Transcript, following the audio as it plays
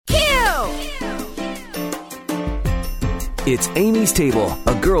It's Amy's Table,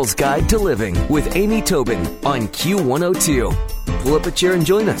 a girl's guide to living with Amy Tobin on Q102. Pull up a chair and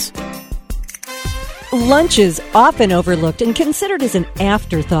join us. Lunch is often overlooked and considered as an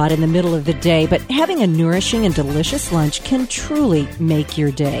afterthought in the middle of the day, but having a nourishing and delicious lunch can truly make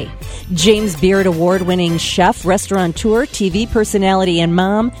your day. James Beard Award-winning chef, restaurateur, TV personality, and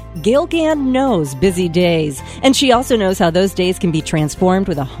mom, Gail Gann knows busy days. And she also knows how those days can be transformed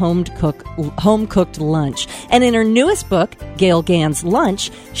with a home-cooked lunch. And in her newest book, Gail Gann's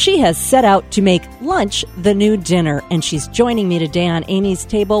Lunch, she has set out to make lunch the new dinner. And she's joining me today on Amy's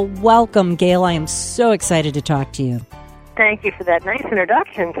Table. Welcome, Gail. I am so excited to talk to you. Thank you for that nice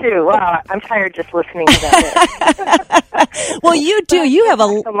introduction, too. Wow, I'm tired just listening to that. Well, you do. You have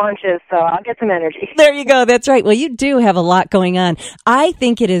some lunches, so I'll get some energy. There you go. That's right. Well, you do have a lot going on. I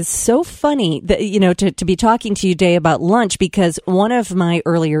think it is so funny that, to be talking to you today about lunch, because one of my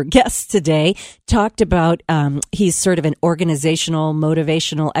earlier guests today talked about, he's sort of an organizational,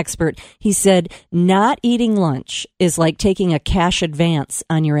 motivational expert. He said, not eating lunch is like taking a cash advance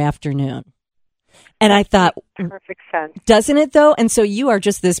on your afternoon. And I thought, perfect sense. Doesn't it though? And so you are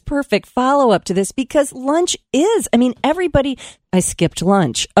just this perfect follow-up to this, because lunch is, everybody, I skipped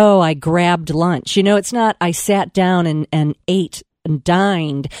lunch. Oh, I grabbed lunch. It's not, I sat down and ate and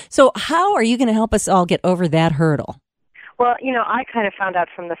dined. So how are you going to help us all get over that hurdle? Well, I kind of found out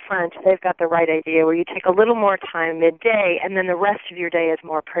from the French, they've got the right idea where you take a little more time midday and then the rest of your day is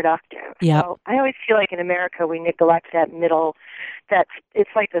more productive. Yep. So I always feel like in America we neglect that middle, it's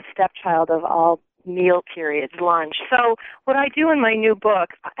like the stepchild of all meal periods, lunch. So what I do in my new book,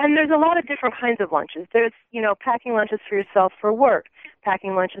 and there's a lot of different kinds of lunches. There's, packing lunches for yourself for work,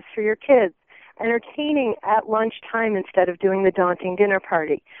 packing lunches for your kids, entertaining at lunchtime instead of doing the daunting dinner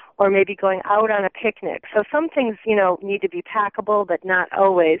party, or maybe going out on a picnic. So some things, need to be packable, but not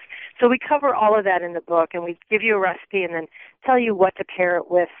always. So we cover all of that in the book, and we give you a recipe and then tell you what to pair it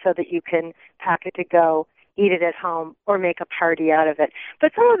with so that you can pack it to go, eat it at home, or make a party out of it.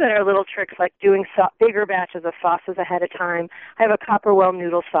 But some of it are little tricks like doing bigger batches of sauces ahead of time. I have a Copperwell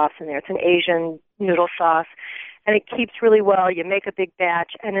noodle sauce in there. It's an Asian noodle sauce, and it keeps really well. You make a big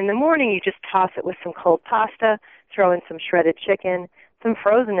batch, and in the morning you just toss it with some cold pasta, throw in some shredded chicken, some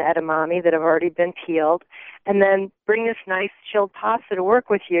frozen edamame that have already been peeled, and then bring this nice chilled pasta to work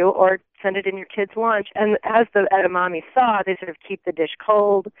with you, or send it in your kids' lunch. And as the edamame thaw, they sort of keep the dish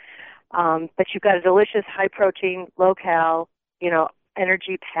cold. But you've got a delicious, high-protein, low-cal,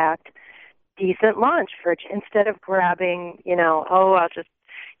 energy-packed, decent lunch instead of grabbing, I'll just,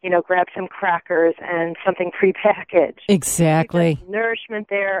 grab some crackers and something prepackaged. Exactly. Nourishment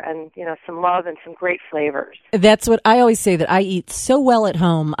there and, some love and some great flavors. That's what I always say, that I eat so well at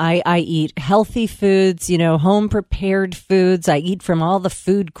home. I eat healthy foods, home-prepared foods. I eat from all the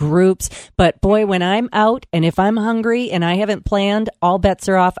food groups. But, boy, when I'm out and if I'm hungry and I haven't planned, all bets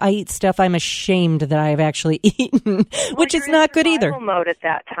are off. I eat stuff I'm ashamed that I've actually eaten, which is not good either. You're in survival mode at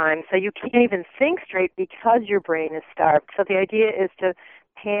that time, so you can't even think straight because your brain is starved. So the idea is to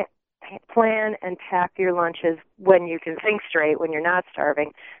plan and pack your lunches when you can think straight, when you're not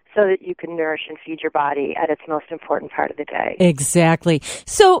starving, so that you can nourish and feed your body at its most important part of the day. Exactly.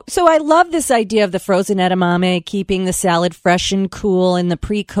 So I love this idea of the frozen edamame, keeping the salad fresh and cool, and the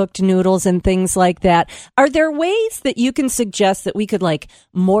pre-cooked noodles and things like that. Are there ways that you can suggest that we could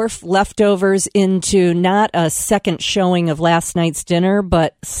morph leftovers into not a second showing of last night's dinner,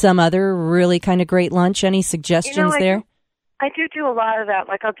 but some other really kind of great lunch? Any suggestions there? I do a lot of that.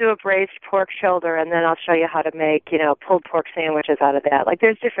 I'll do a braised pork shoulder, and then I'll show you how to make, pulled pork sandwiches out of that.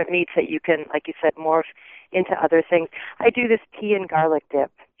 There's different meats that you can, like you said, morph into other things. I do this pea and garlic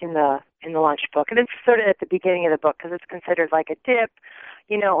dip in the lunch book, and it's sort of at the beginning of the book because it's considered like a dip,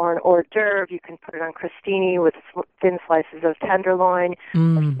 or an hors d'oeuvre. You can put it on crostini with thin slices of tenderloin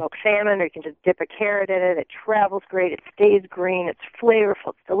or smoked salmon, or you can just dip a carrot in it. It travels great. It stays green. It's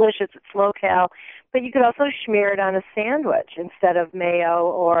flavorful. It's delicious. It's low-cal. But you could also smear it on a sandwich instead of mayo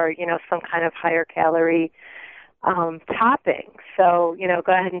or, some kind of higher calorie topping. So,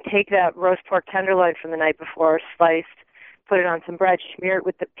 go ahead and take that roast pork tenderloin from the night before, sliced, put it on some bread, smear it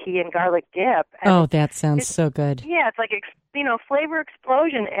with the pea and garlic dip. And that sounds so good. Yeah, it's like, flavor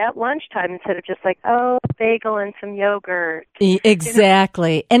explosion at lunchtime instead of just bagel and some yogurt.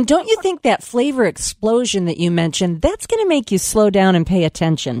 Exactly. And don't you think that flavor explosion that you mentioned, that's going to make you slow down and pay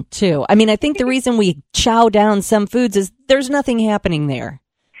attention, too? I think the reason we chow down some foods is there's nothing happening there.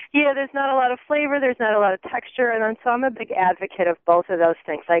 Yeah, there's not a lot of flavor, there's not a lot of texture, and so I'm a big advocate of both of those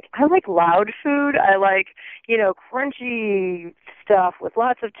things. I like loud food. I like, crunchy stuff with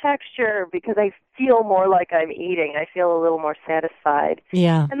lots of texture because I feel more like I'm eating. I feel a little more satisfied.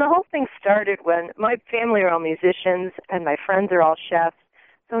 Yeah. And the whole thing started when my family are all musicians and my friends are all chefs,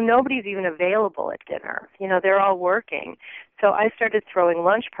 so nobody's even available at dinner. They're all working. So I started throwing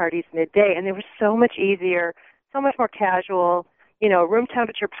lunch parties midday, and they were so much easier, so much more casual. Room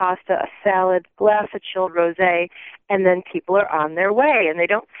temperature pasta, a salad, glass of chilled rosé, and then people are on their way, and they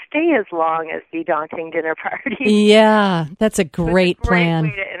don't stay as long as the daunting dinner party. Yeah, that's a great plan.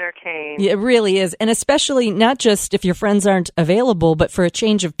 Great way to entertain. Yeah, it really is, and especially not just if your friends aren't available, but for a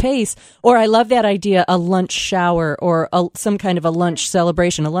change of pace. Or I love that idea, a lunch shower or some kind of a lunch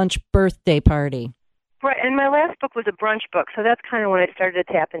celebration, a lunch birthday party. Right, and my last book was a brunch book, so that's kind of when I started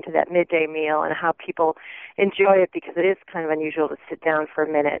to tap into that midday meal and how people enjoy it, because it is kind of unusual to sit down for a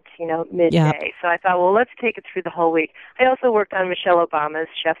minute, midday. Yeah. So I thought, well, let's take it through the whole week. I also worked on Michelle Obama's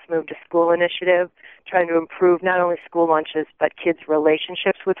Chefs Move to School initiative, trying to improve not only school lunches, but kids'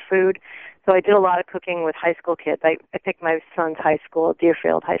 relationships with food. So I did a lot of cooking with high school kids. I picked my son's high school,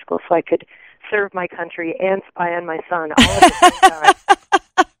 Deerfield High School, so I could serve my country and spy on my son all at the same time.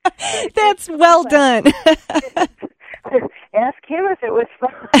 That's well done. Ask him if it was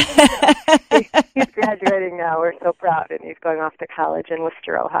fun. He's graduating now. We're so proud, and he's going off to college in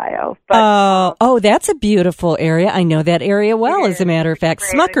Worcester, Ohio. But, oh, that's a beautiful area. I know that area well, as a matter of fact.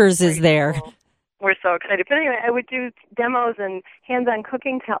 Smucker's is there. Cool. We're so excited. But anyway, I would do demos and hands-on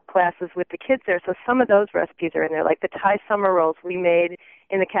cooking classes with the kids there, so some of those recipes are in there, like the Thai summer rolls we made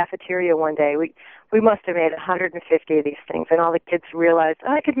in the cafeteria one day. We must have made 150 of these things, and all the kids realized,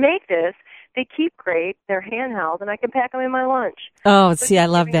 I could make this. They keep great. They're handheld, and I can pack them in my lunch. Oh, so see, I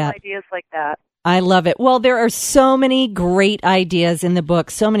love that. Ideas like that. I love it. Well, there are so many great ideas in the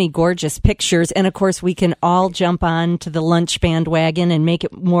book, so many gorgeous pictures, and of course, we can all jump on to the lunch bandwagon and make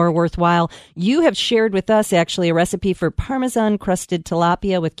it more worthwhile. You have shared with us, actually, a recipe for Parmesan-crusted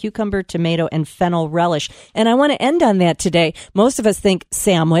tilapia with cucumber, tomato, and fennel relish, and I want to end on that today. Most of us think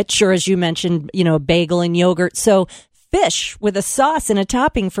sandwich, or as you mentioned, bagel and yogurt, so fish with a sauce and a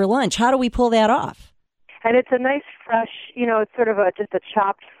topping for lunch. How do we pull that off? And it's a nice fresh, it's sort of just a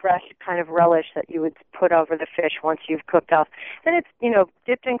chopped fresh kind of relish that you would put over the fish once you've cooked off. Then it's,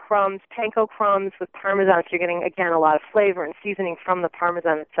 dipped in crumbs, panko crumbs with Parmesan, so you're getting, again, a lot of flavor and seasoning from the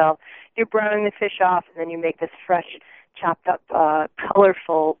Parmesan itself. You're browning the fish off, and then you make this fresh, chopped up,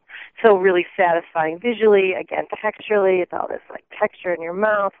 colorful, so really satisfying visually, again, texturally. It's all this, texture in your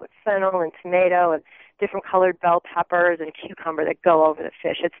mouth with fennel and tomato and different colored bell peppers and cucumber that go over the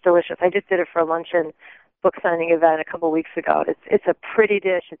fish. It's delicious. I just did it for a luncheon book signing event a couple weeks ago. It's a pretty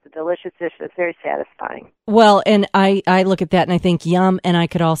dish. It's a delicious dish. It's very satisfying. Well, and I look at that and I think, yum, and I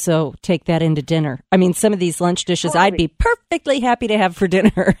could also take that into dinner. I mean, some of these lunch dishes I'd be perfectly happy to have for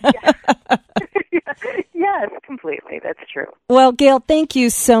dinner. Yes, completely. That's true. Well, Gail, thank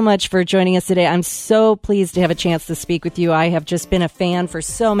you so much for joining us today. I'm so pleased to have a chance to speak with you. I have just been a fan for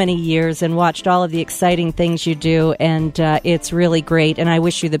so many years and watched all of the exciting things you do, and it's really great. And I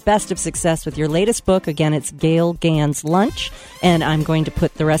wish you the best of success with your latest book. Again, it's Gail Gann's Lunch, and I'm going to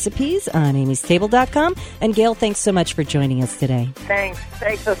put the recipes on amystable.com. And Gail, thanks so much for joining us today. Thanks.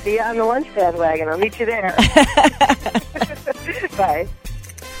 I'll see you on the lunch bandwagon. I'll meet you there. Bye.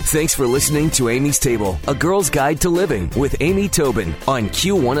 Thanks for listening to Amy's Table, a girl's guide to living with Amy Tobin on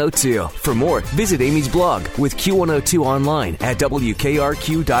Q102. For more, visit Amy's blog with Q102 online at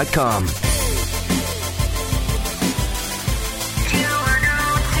WKRQ.com.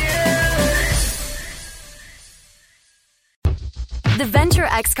 The Venture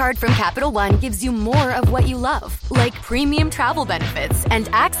X card from Capital One gives you more of what you love, like premium travel benefits and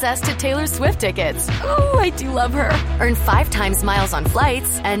access to Taylor Swift tickets. Oh, I do love her. Earn 5 times miles on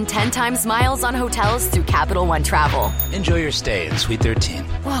flights and 10 times miles on hotels through Capital One Travel. Enjoy your stay in Suite 13.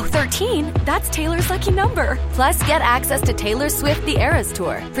 Whoa, 13? That's Taylor's lucky number. Plus, get access to Taylor Swift The Eras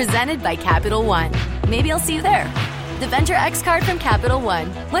Tour, presented by Capital One. Maybe I'll see you there. The Venture X card from Capital One.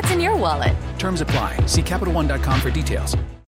 What's in your wallet? Terms apply. See CapitalOne.com for details.